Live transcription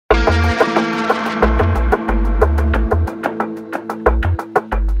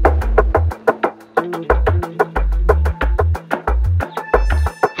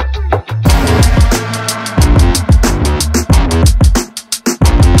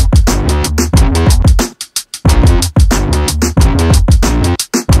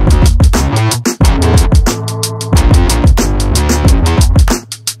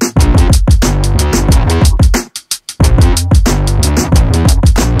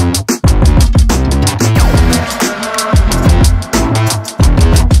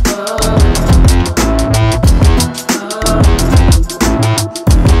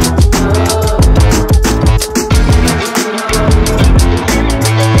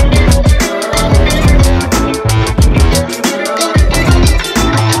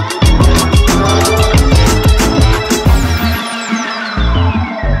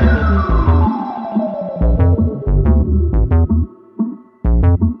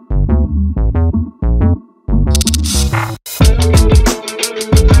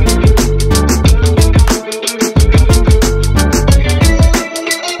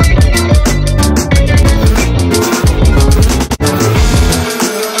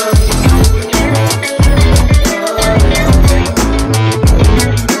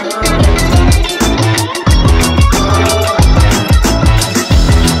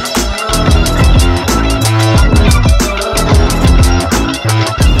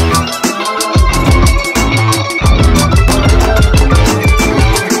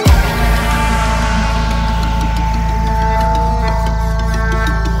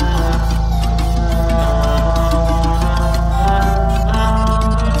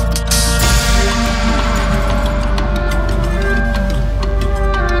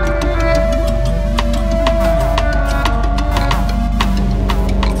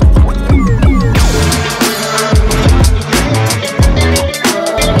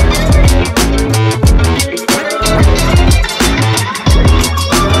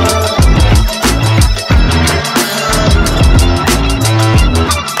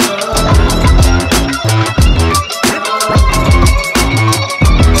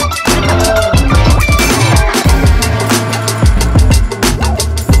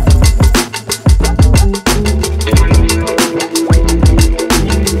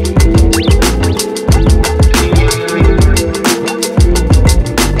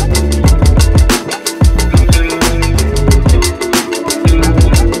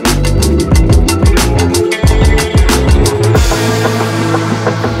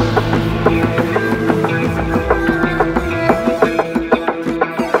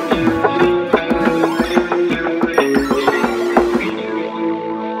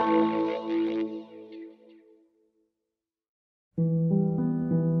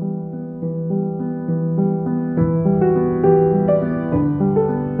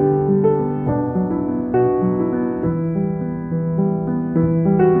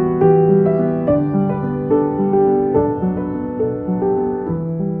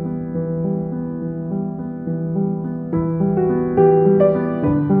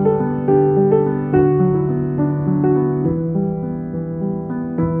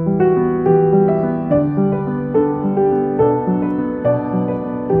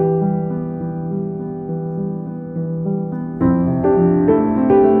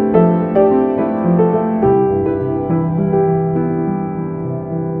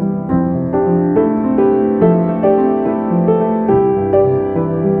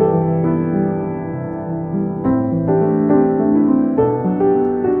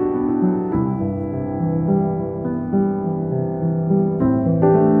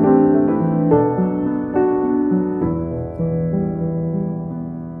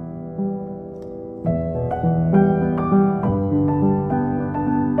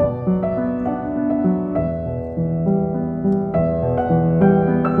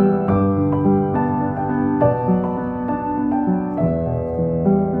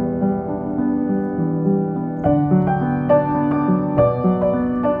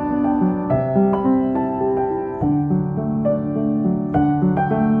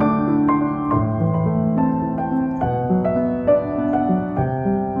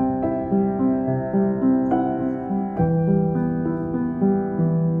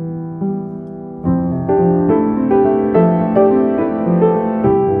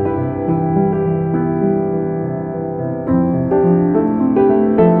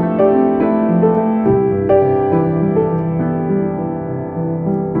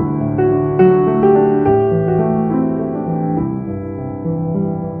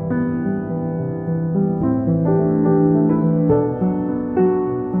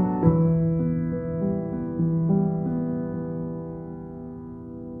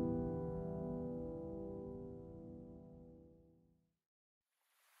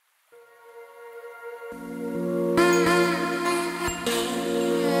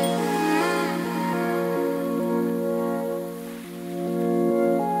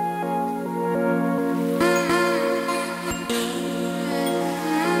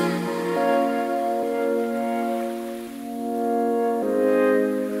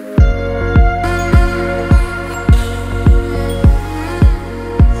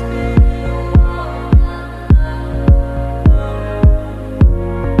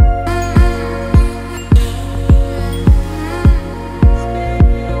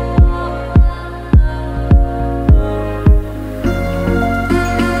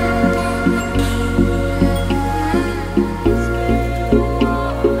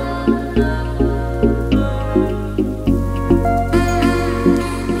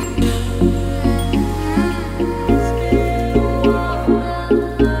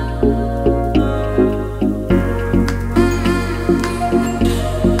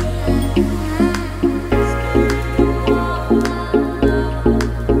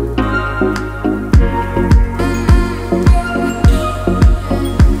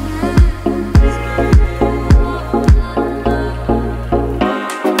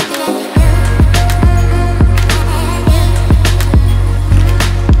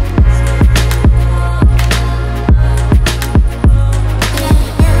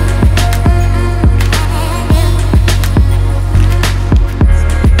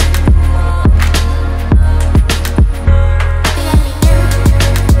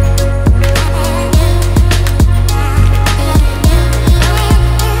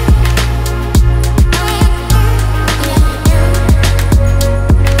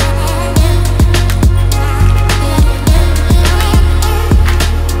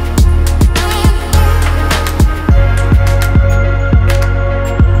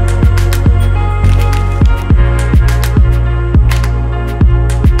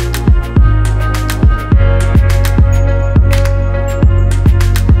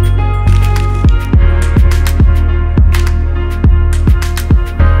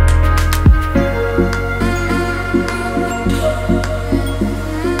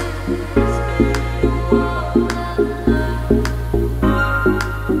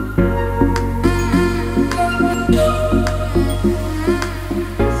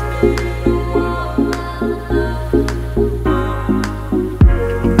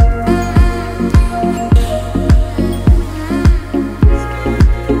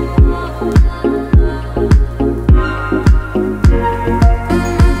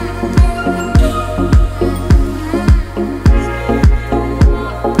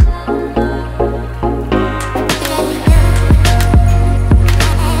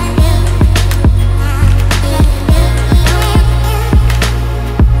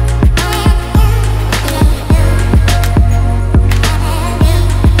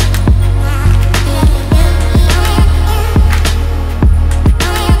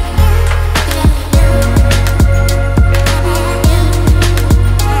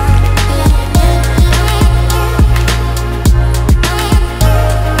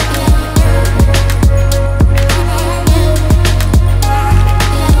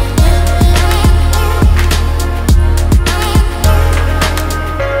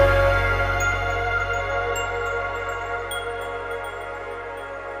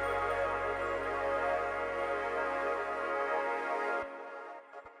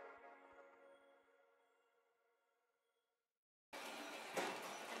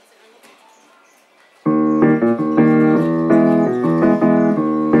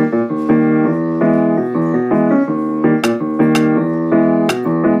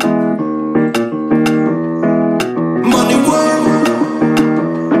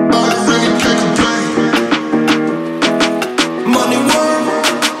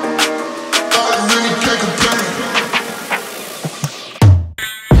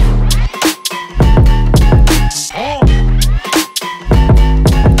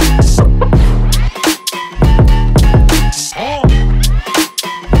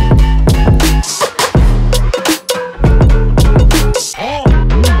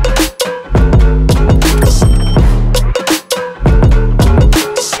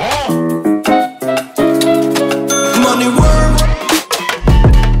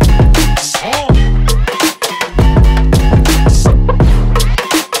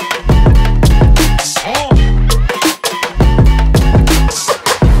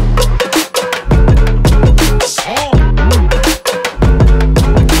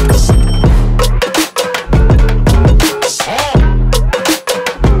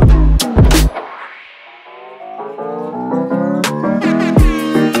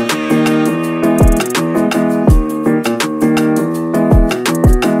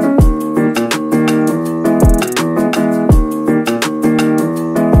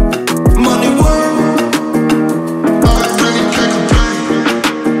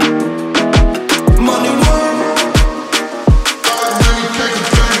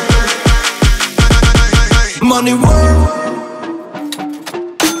money world.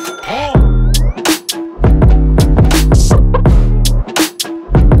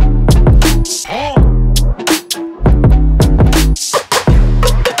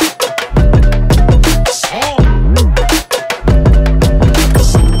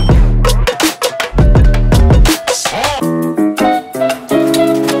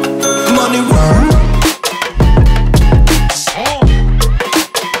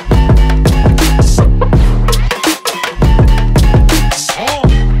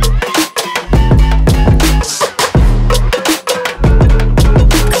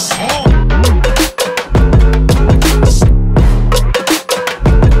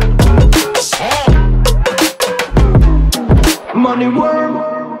 Money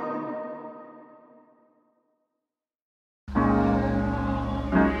world.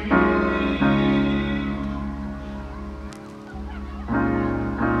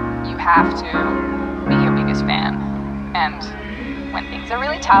 You have to be your biggest fan, and when things are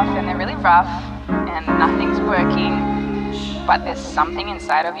really tough and they're really rough and nothing's working, but there's something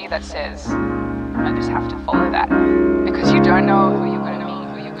inside of you that says, I just have to follow that, because you don't know who you're going to be,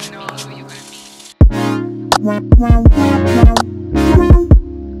 who you're going to be, who you're going to be.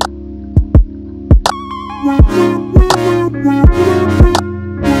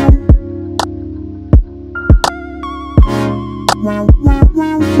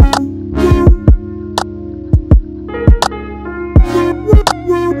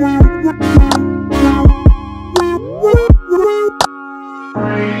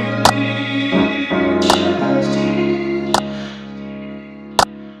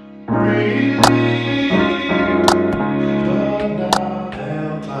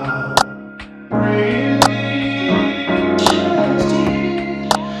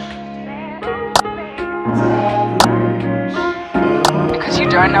 Because you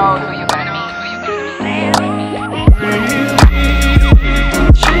don't know who you're going to be, who you're going to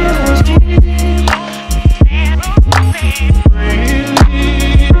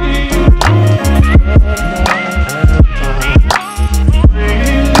be.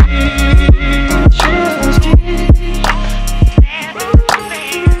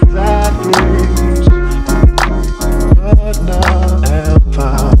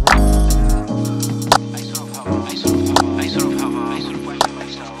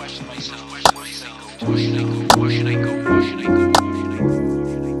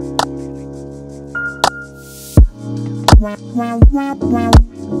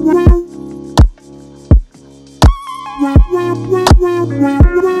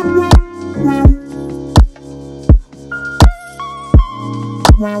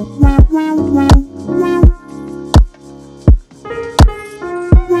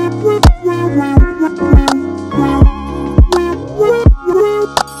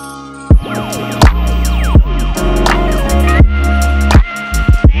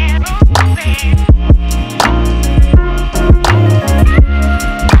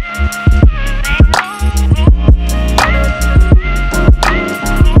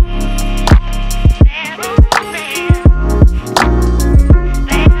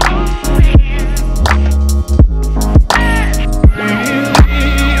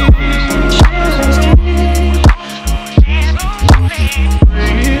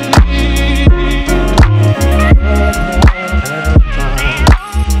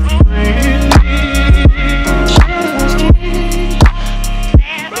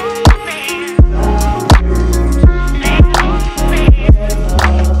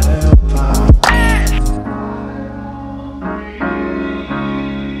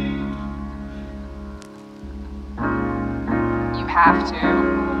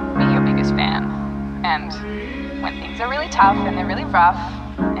 have to be your biggest fan. And when things are really tough and they're really rough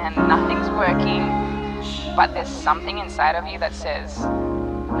and nothing's working, but there's something inside of you that says,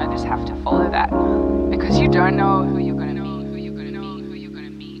 I just have to follow that. Because you don't know who you're going to meet.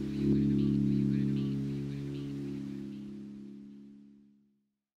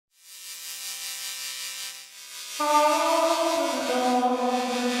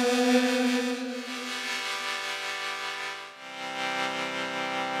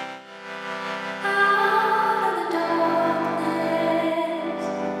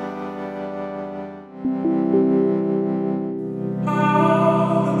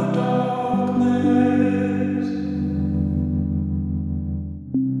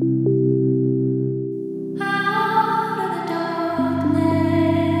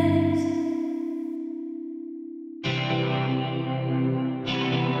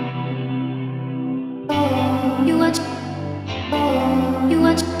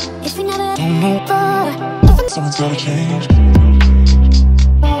 Someone's gotta change.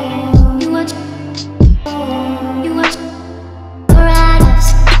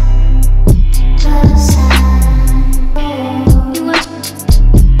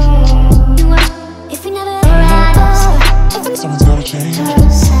 Someone's gotta change.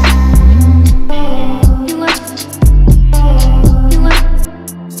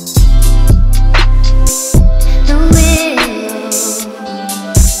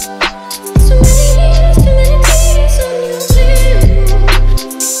 So many years, too many tears on your lips.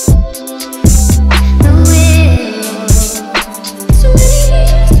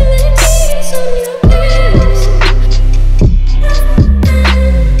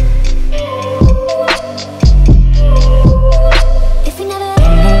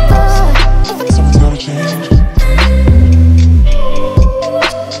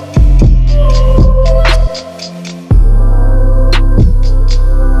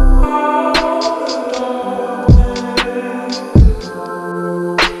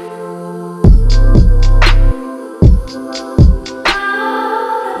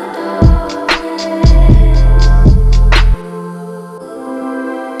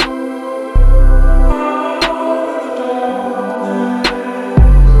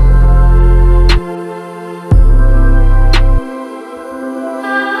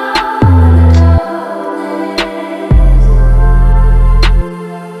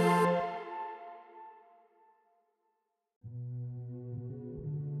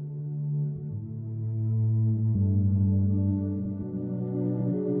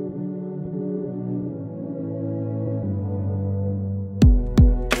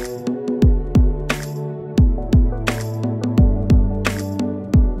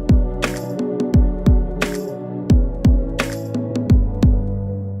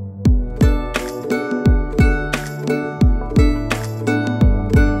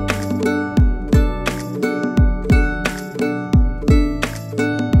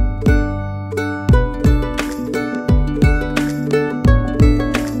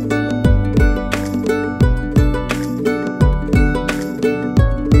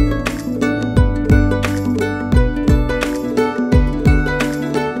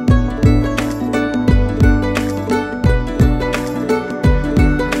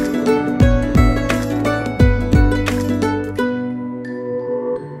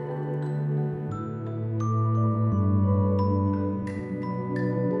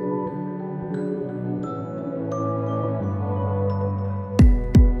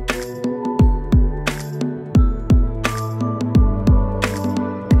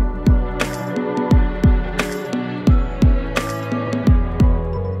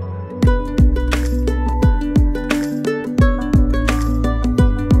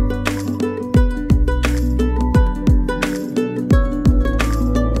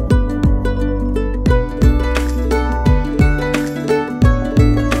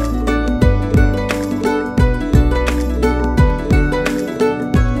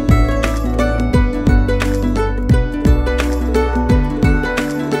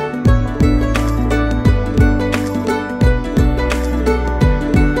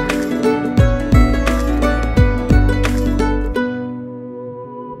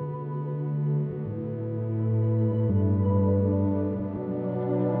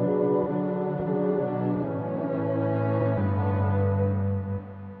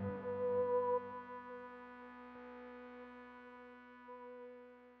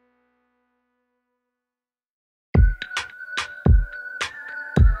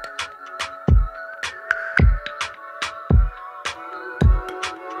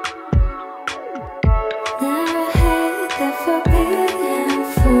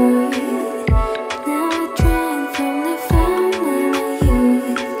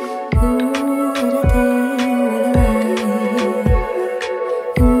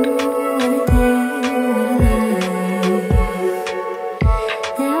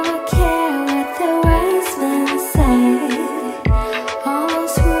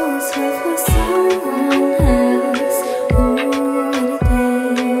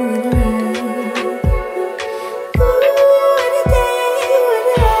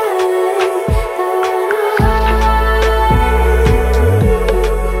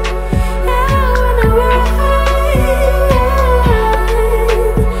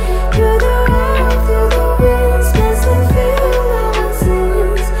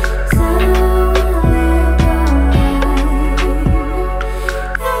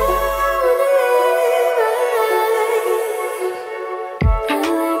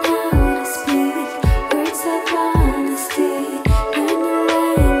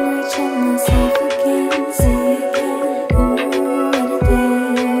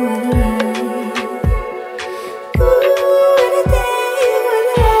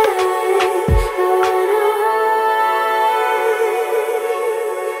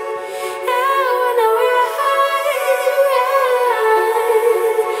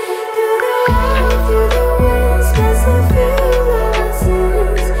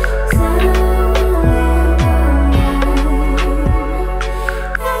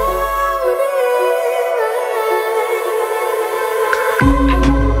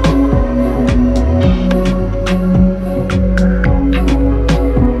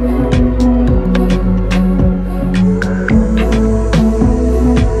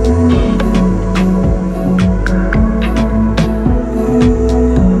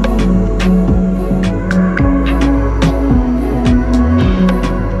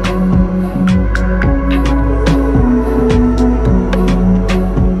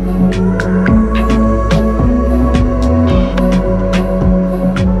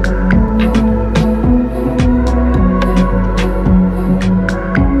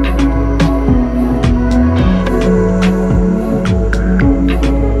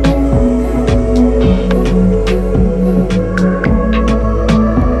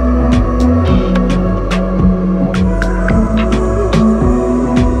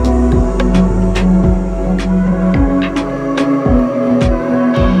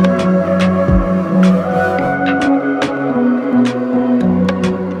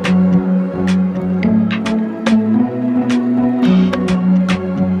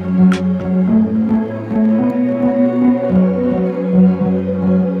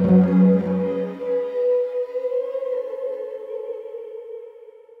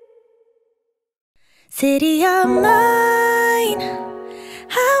 City of mine,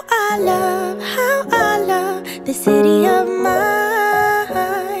 how I love the city of mine.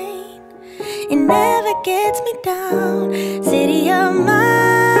 It never gets me down. City of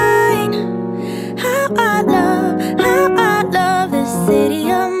mine, how I love the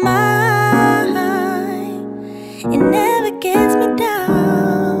city of mine. It never gets me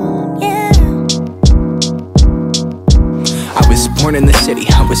down, yeah. I was born in the city,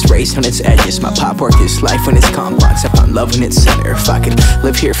 I was raised on its edges. My pop worked his life when it's complex. I found love in its center. If I could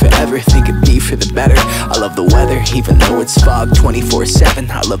live here forever, think it'd be for the better. I love the weather, even though it's fog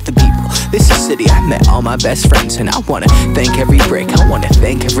 24/7. I love the people, this is city I met all my best friends. And I wanna thank every break, I wanna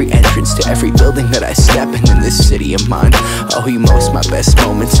thank every entrance to every building that I step in this city of mine. I owe you most my best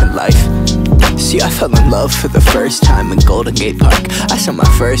moments in life. See, I fell in love for the first time in Golden Gate Park. I saw my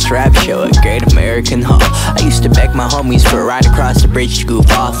first rap show at Great American Hall. I used to beg my homies for a ride across the bridge to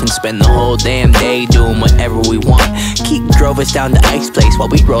goof off and spend the whole damn day doing whatever we want. Keith drove us down to Ike's place while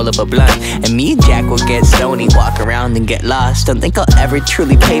we roll up a blunt, and me and Jack would get stoney, walk around and get lost. Don't think I'll ever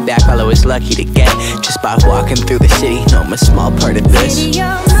truly pay back all I was lucky to get just by walking through the city. No, I'm a small part of this. City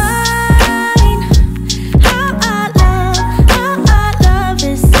of mine, how I love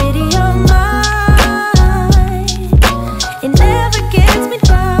this city of mine. It never gets me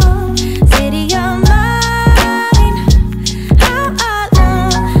down. City of mine, how I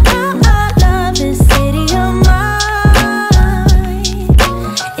love this city of mine.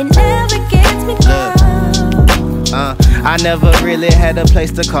 It never gets me down. I never really had a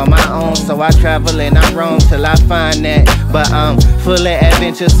place to call my own, so I travel and I roam till I find that. But I'm full of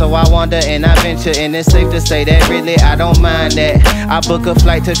adventure, so I wander and I venture, and it's safe to say that really I don't mind that. I book a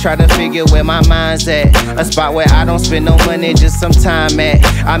flight to try to figure where my mind's at, a spot where I don't spend no money, just some time at.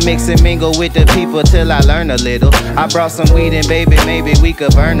 I mix and mingle with the people till I learn a little. I brought some weed and baby, maybe we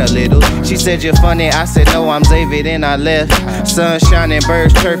could burn a little. She said you're funny, I said no, I'm Xavier, then I left. Sun shining,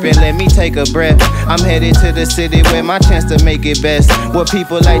 birds chirping, let me take a breath. I'm headed to the city where my chance to make it best. What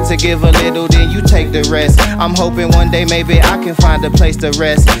people like to give a little, then you take the rest. I'm hoping one day maybe I can find a place to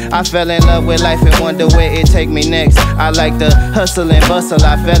rest. I fell in love with life and wonder where it take me next. I like the hustle and bustle,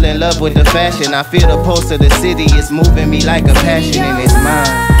 I fell in love with the fashion. I feel the pulse of the city, it's moving me like a passion, and it's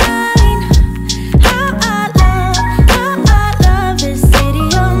mine.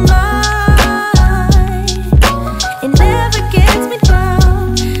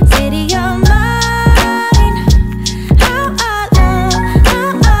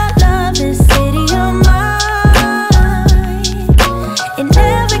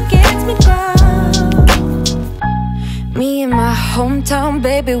 Hometown,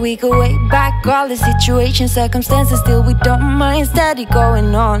 baby, we go way back. All the situations, circumstances, still we don't mind. Steady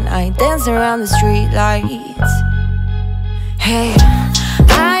going on, I dance around the street lights. Hey,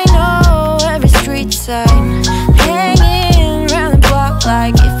 I know every street sign, hanging around the block.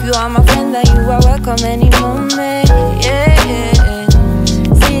 Like if you are my friend, then you are welcome any moment. Yeah,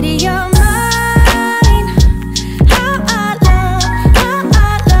 city of mine, how I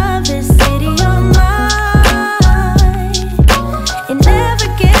love this city of mine. It never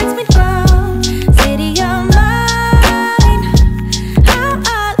gets me down. City of mine, how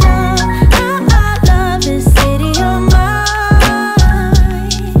I love this city of mine.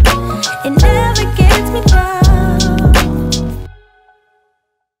 It never gets me down.